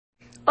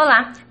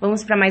Olá,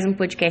 vamos para mais um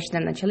podcast da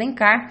Nath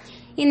Alencar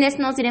e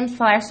nesse nós iremos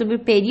falar sobre o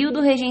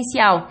período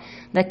regencial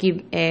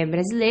daqui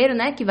brasileiro,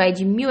 né, que vai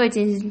de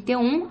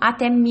 1831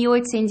 até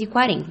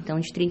 1840, então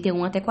de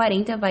 31 até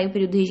 40 vai o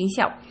período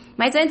regencial.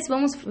 Mas antes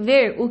vamos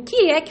ver o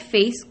que é que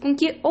fez com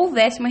que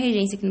houvesse uma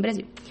regência aqui no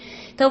Brasil.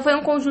 Então foi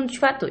um conjunto de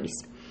fatores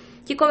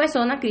que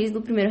começou na crise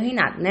do primeiro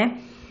reinado, né?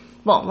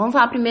 Bom, vamos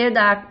falar primeiro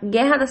da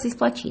Guerra da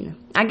Cisplatina.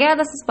 A Guerra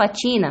da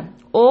Cisplatina,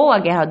 ou a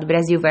Guerra do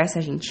Brasil versus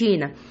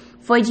Argentina,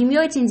 foi de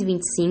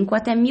 1825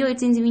 até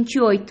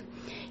 1828.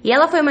 E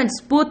ela foi uma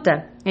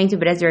disputa entre o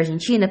Brasil e a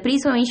Argentina,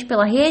 principalmente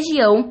pela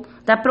região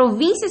da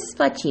província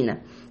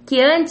Cisplatina,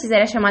 que antes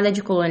era chamada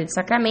de Colônia de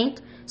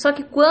Sacramento, só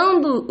que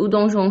quando o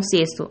Dom João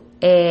VI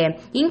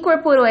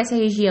incorporou essa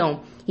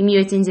região em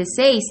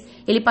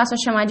 1816, ele passou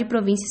a chamar de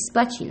província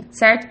Cisplatina,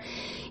 certo?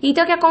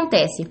 Então, o que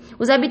acontece?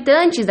 Os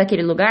habitantes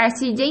daquele lugar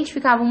se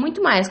identificavam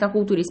muito mais com a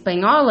cultura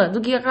espanhola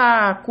do que com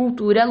a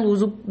cultura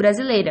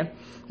luso-brasileira,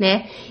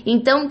 né?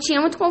 Então,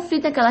 tinha muito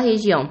conflito naquela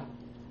região.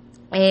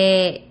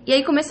 E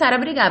aí começaram a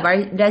brigar,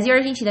 Brasil e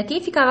Argentina, quem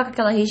ficava com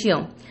aquela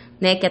região,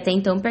 né? Que até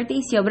então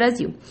pertencia ao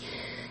Brasil.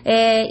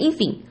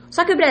 Enfim,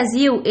 só que o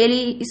Brasil,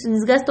 isso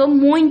desgastou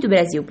muito o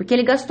Brasil, porque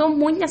ele gastou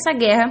muito nessa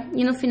guerra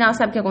e no final,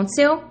 sabe o que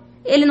aconteceu?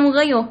 Ele não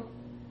ganhou.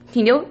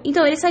 Entendeu?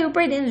 Então ele saiu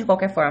perdendo de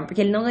qualquer forma, porque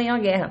ele não ganhou a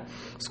guerra.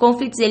 Os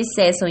conflitos eles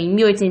cessam em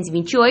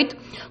 1828,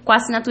 com a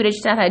assinatura de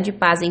tratado de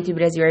paz entre o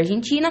Brasil e a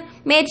Argentina,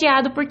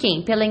 mediado por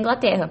quem? Pela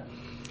Inglaterra.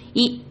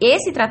 E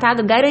esse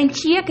tratado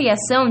garantia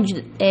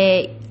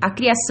a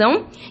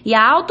criação e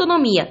a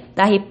autonomia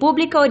da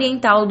República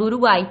Oriental do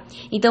Uruguai.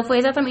 Então foi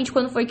exatamente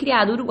quando foi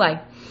criado o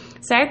Uruguai,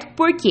 certo?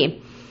 Por quê?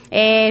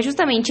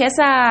 Justamente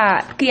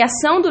essa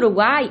criação do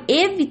Uruguai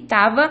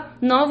evitava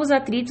novos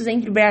atritos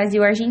entre o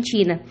Brasil e a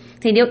Argentina,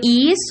 entendeu?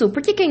 E isso,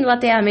 por que a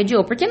Inglaterra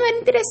mediou? Porque não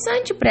era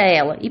interessante para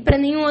ela e para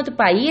nenhum outro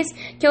país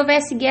que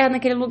houvesse guerra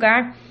naquele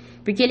lugar,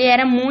 porque ele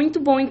era muito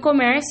bom em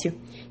comércio,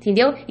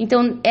 entendeu?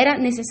 Então era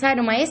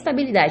necessário uma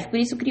estabilidade, por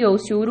isso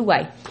criou-se o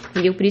Uruguai,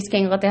 entendeu? Por isso que a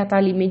Inglaterra está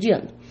ali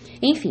mediando.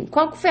 Enfim,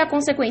 qual foi a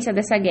consequência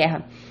dessa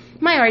guerra?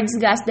 Maior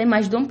desgaste da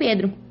imagem de Dom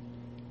Pedro,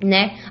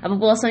 né? A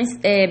população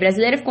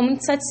brasileira ficou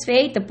muito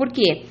satisfeita. Por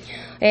quê?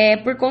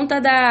 Por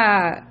conta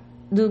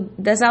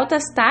das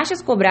altas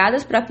taxas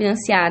cobradas para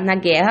financiar na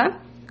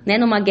guerra, né?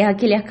 Numa guerra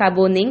que ele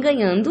acabou nem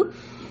ganhando.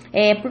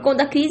 Por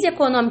conta da crise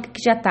econômica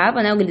que já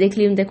estava, né? O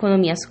declínio da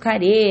economia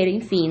açucareira,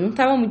 enfim, não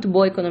estava muito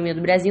boa a economia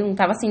do Brasil, não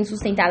estava sendo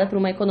sustentada por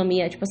uma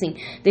economia, tipo assim,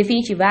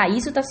 definitiva.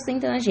 Isso está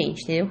sustentando a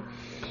gente, entendeu?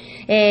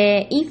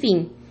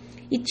 Enfim.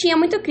 E tinha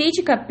muita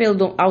crítica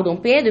ao Dom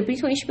Pedro,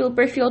 principalmente pelo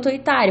perfil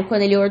autoritário,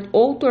 quando ele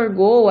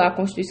outorgou a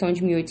Constituição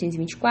de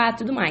 1824 e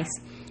tudo mais,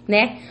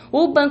 né?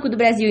 O Banco do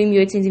Brasil, em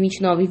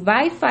 1829,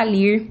 vai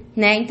falir,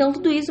 né? Então,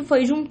 tudo isso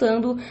foi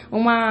juntando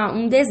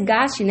um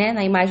desgaste, né,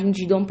 na imagem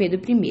de Dom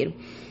Pedro I.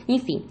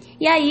 Enfim,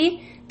 e aí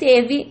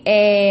teve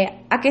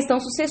a questão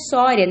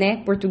sucessória,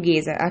 né,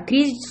 portuguesa, a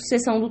crise de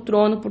sucessão do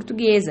trono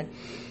portuguesa.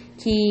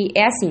 Que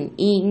é assim,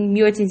 em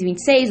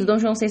 1826 o Dom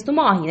João VI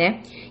morre,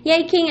 né? E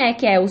aí quem é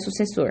que é o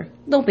sucessor?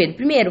 Dom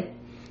Pedro I.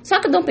 Só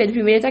que o Dom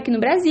Pedro I está aqui no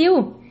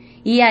Brasil.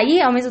 E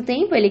aí, ao mesmo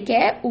tempo, ele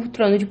quer o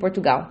trono de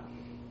Portugal.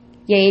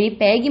 E aí ele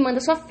pega e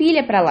manda sua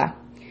filha para lá,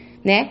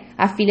 né?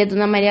 A filha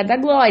Dona Maria da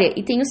Glória.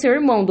 E tem o seu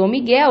irmão, Dom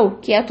Miguel,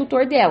 que é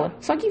tutor dela.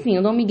 Só que, enfim,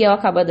 o Dom Miguel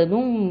acaba dando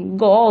um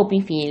golpe,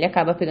 enfim, ele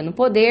acaba pegando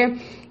poder.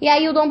 E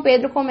aí o Dom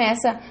Pedro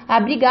começa a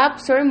brigar com o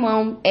seu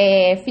irmão,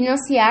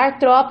 financiar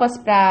tropas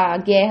pra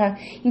guerra.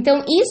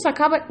 Então, isso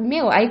acaba...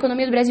 a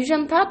economia do Brasil já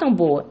não tá tão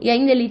boa. E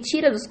ainda ele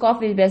tira dos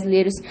cofres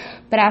brasileiros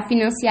pra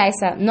financiar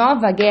essa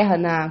nova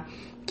guerra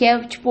que é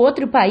tipo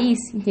outro país,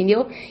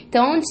 entendeu?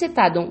 Então, onde você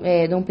tá,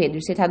 Dom Pedro?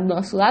 Você tá do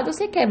nosso lado ou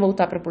você quer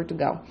voltar para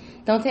Portugal?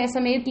 Então, tem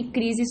essa meio que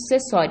crise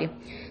sucessória,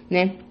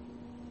 né?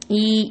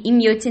 E em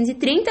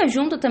 1830,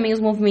 junto também os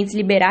movimentos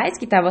liberais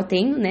que estava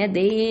tendo, né?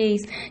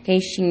 Desde que a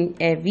gente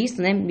tinha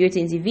visto, né?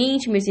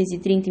 1820,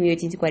 1830 e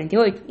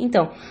 1848.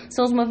 Então,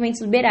 são os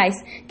movimentos liberais,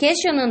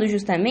 questionando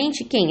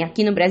justamente quem?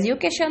 Aqui no Brasil,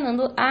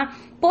 questionando a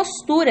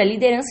postura, a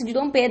liderança de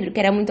Dom Pedro, que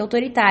era muito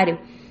autoritário,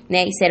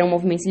 né? E se eram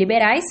movimentos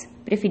liberais,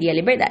 preferia a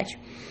liberdade.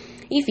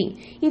 Enfim,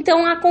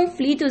 então há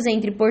conflitos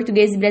entre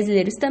portugueses e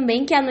brasileiros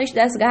também, que é a noite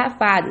das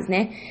garrafadas,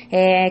 né?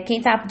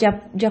 Quem tá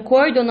de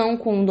acordo ou não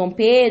com Dom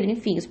Pedro,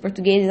 enfim, os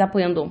portugueses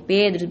apoiando Dom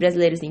Pedro, os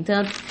brasileiros nem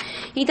tanto.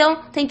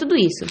 Então, tem tudo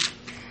isso.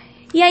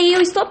 E aí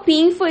o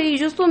estopim foi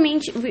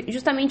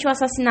justamente o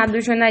assassinato do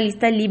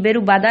jornalista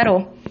Líbero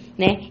Badaró,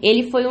 né?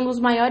 Ele foi um dos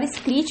maiores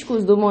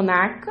críticos do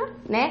monarca,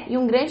 né? E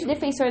um grande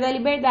defensor da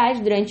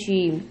liberdade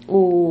durante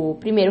o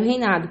primeiro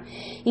reinado.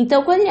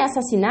 Então, quando ele é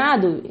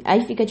assassinado,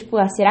 aí fica tipo,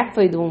 será que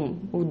foi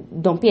o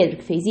Dom Pedro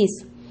que fez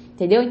isso?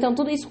 Entendeu? Então,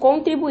 tudo isso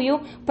contribuiu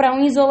para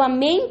um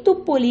isolamento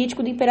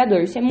político do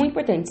imperador. Isso é muito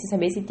importante você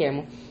saber esse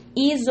termo.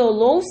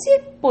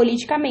 Isolou-se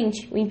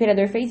politicamente. O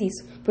imperador fez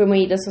isso por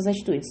meio das suas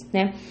atitudes,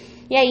 né?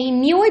 E aí, em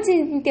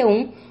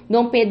 1831,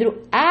 Dom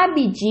Pedro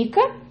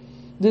abdica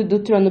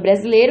do trono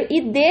brasileiro e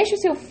deixa o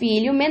seu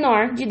filho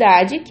menor de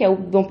idade, que é o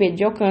Dom Pedro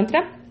de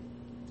Alcântara,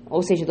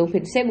 ou seja, Dom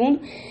Pedro II,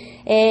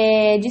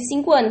 de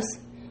 5 anos.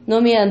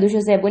 nomeando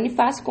José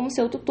Bonifácio como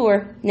seu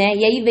tutor, né?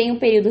 E aí vem o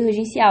período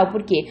regencial,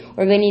 porque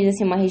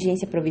organiza-se uma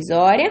regência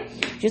provisória,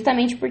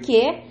 justamente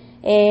porque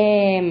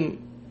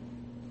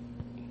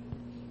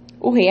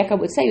o rei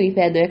acabou de sair, o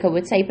imperador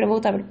acabou de sair para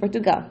voltar para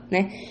Portugal,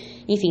 né?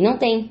 Enfim, não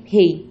tem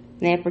rei,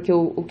 né? Porque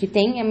o que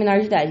tem é menor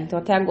de idade. Então,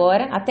 até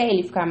agora, até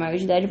ele ficar maior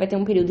de idade, vai ter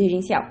um período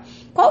regencial.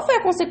 Qual foi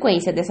a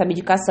consequência dessa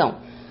abdicação?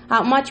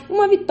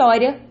 Uma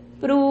vitória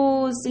para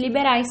os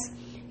liberais,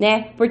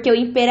 né? Porque o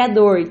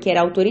imperador, que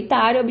era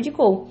autoritário,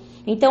 abdicou.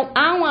 Então,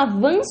 há um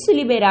avanço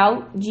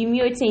liberal de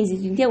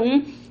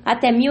 1831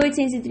 até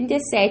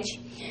 1837,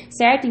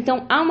 certo?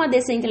 Então, há uma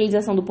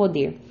descentralização do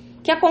poder.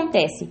 O que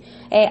acontece?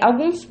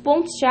 Alguns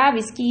pontos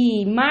chaves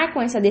que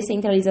marcam essa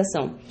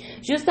descentralização.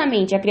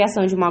 Justamente a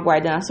criação de uma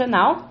Guarda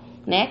Nacional,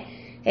 né?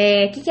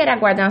 O que era a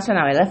Guarda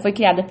Nacional? Ela foi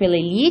criada pela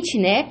elite,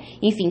 né?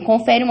 Enfim,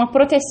 confere uma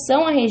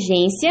proteção à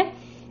regência.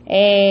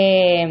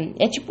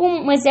 É tipo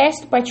um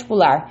exército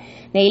particular,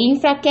 né? Ele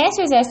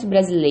enfraquece o exército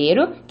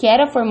brasileiro, que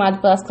era formado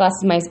pelas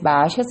classes mais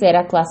baixas, era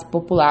a classe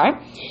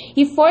popular,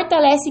 e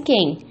fortalece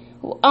quem?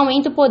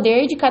 Aumenta o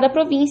poder de cada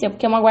província,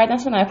 porque é uma Guarda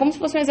Nacional. É como se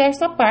fosse um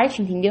exército à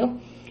parte, entendeu?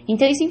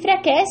 Então isso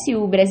enfraquece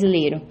o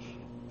brasileiro.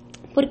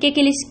 Por que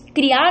eles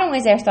criaram um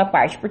exército à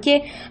parte?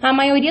 Porque a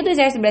maioria do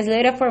exército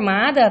brasileiro é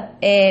formada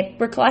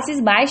por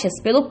classes baixas,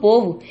 pelo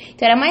povo.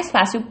 Então era mais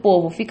fácil o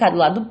povo ficar do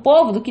lado do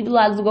povo do que do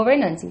lado dos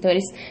governantes. Então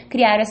eles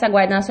criaram essa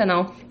Guarda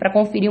Nacional para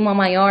conferir uma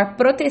maior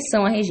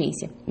proteção à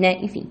regência, né?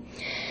 Enfim.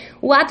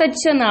 O ato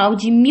adicional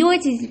de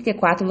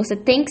 1834, você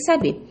tem que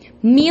saber.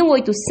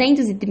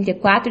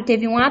 1834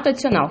 teve um ato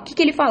adicional. O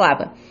que ele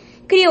falava?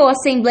 Criou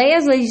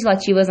assembleias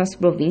legislativas nas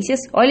províncias.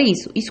 Olha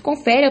isso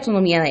confere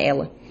autonomia a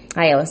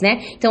elas, né?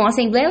 Então, a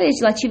Assembleia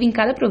Legislativa em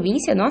cada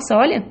província, nossa,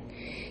 olha,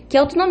 que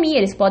autonomia,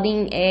 eles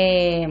podem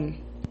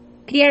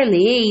criar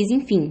leis,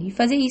 enfim, e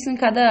fazer isso em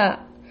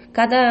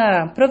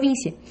cada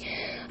província.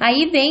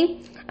 Aí vem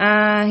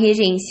a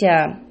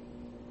regência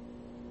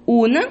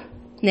una,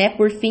 né?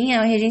 Por fim,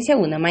 a regência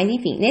una. Mas,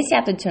 enfim, nesse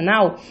ato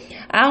adicional,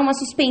 há uma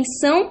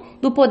suspensão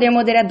do poder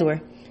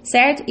moderador,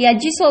 certo? E a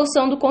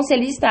dissolução do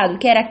Conselho de Estado,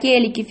 que era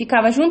aquele que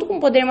ficava junto com o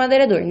poder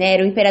moderador, né?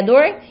 Era o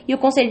imperador e o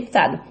Conselho de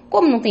Estado.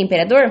 Como não tem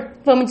imperador,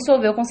 vamos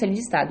dissolver o Conselho de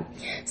Estado,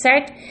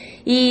 certo?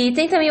 E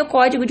tem também o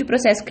Código de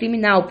Processo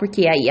Criminal,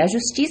 porque aí a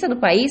justiça do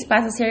país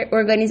passa a ser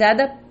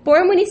organizada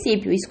por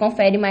município. Isso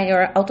confere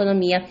maior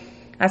autonomia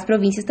às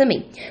províncias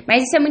também.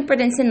 Mas isso é muito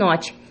importante que você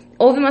note.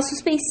 Houve uma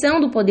suspensão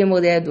do poder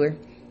moderador,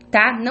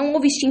 tá? Não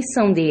houve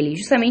extinção dele,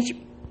 justamente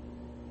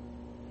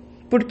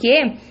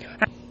porque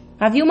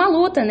havia uma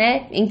luta,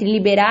 né, entre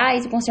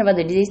liberais e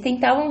conservadores. Eles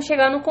tentavam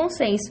chegar no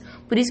consenso.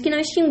 Por isso que não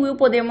extinguiu o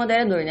poder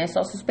moderador, né?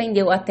 Só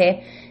suspendeu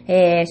até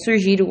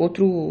surgir o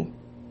outro...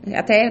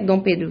 Até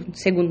Dom Pedro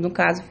II, no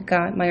caso,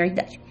 ficar maior de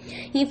idade.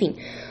 Enfim,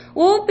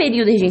 o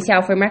período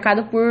regencial foi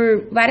marcado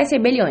por várias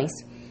rebeliões,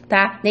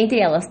 tá? Dentre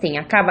elas tem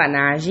a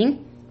Cabanagem,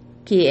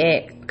 que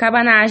é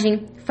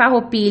Cabanagem,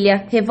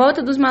 Farroupilha,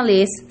 Revolta dos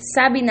Malês,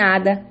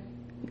 Sabinada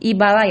e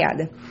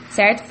Balaiada,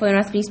 certo? Foram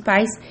as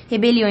principais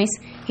rebeliões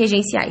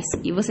regenciais.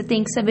 E você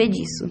tem que saber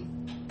disso,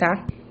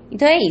 tá?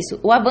 Então é isso.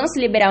 O avanço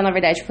liberal, na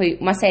verdade, foi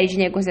uma série de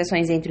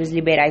negociações entre os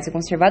liberais e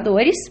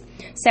conservadores,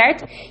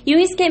 certo? E o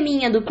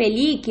esqueminha do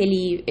Peli, que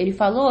ele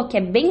falou, que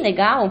é bem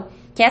legal,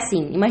 que é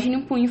assim, imagine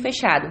um punho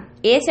fechado.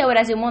 Esse é o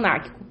Brasil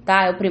monárquico,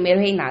 tá? É o primeiro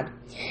reinado.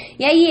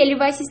 E aí ele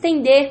vai se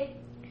estender,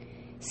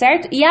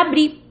 certo? E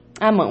abrir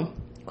a mão.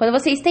 Quando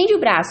você estende o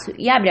braço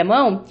e abre a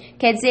mão,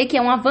 quer dizer que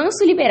é um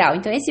avanço liberal.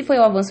 Então esse foi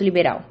o avanço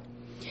liberal.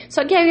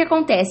 Só que aí o que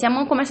acontece? A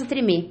mão começa a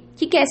tremer. O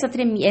que é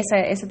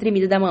essa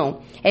tremida da mão?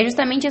 É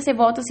justamente as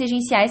revoltas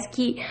regenciais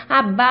que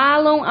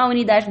abalam a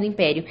unidade do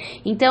império.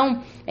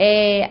 Então,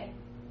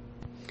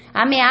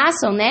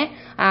 ameaçam, né,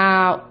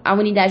 a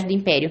unidade do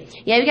império.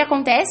 E aí o que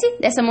acontece?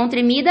 Dessa mão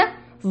tremida,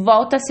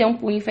 volta a ser um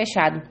punho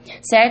fechado,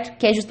 certo?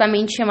 Que é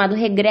justamente chamado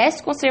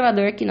regresso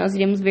conservador, que nós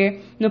iremos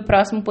ver no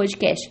próximo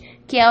podcast.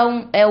 Que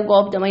é o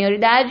golpe da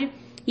maioridade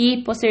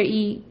e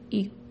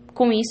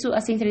com isso a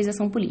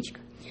centralização política.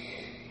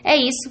 É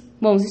isso,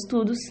 bons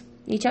estudos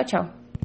e tchau, tchau.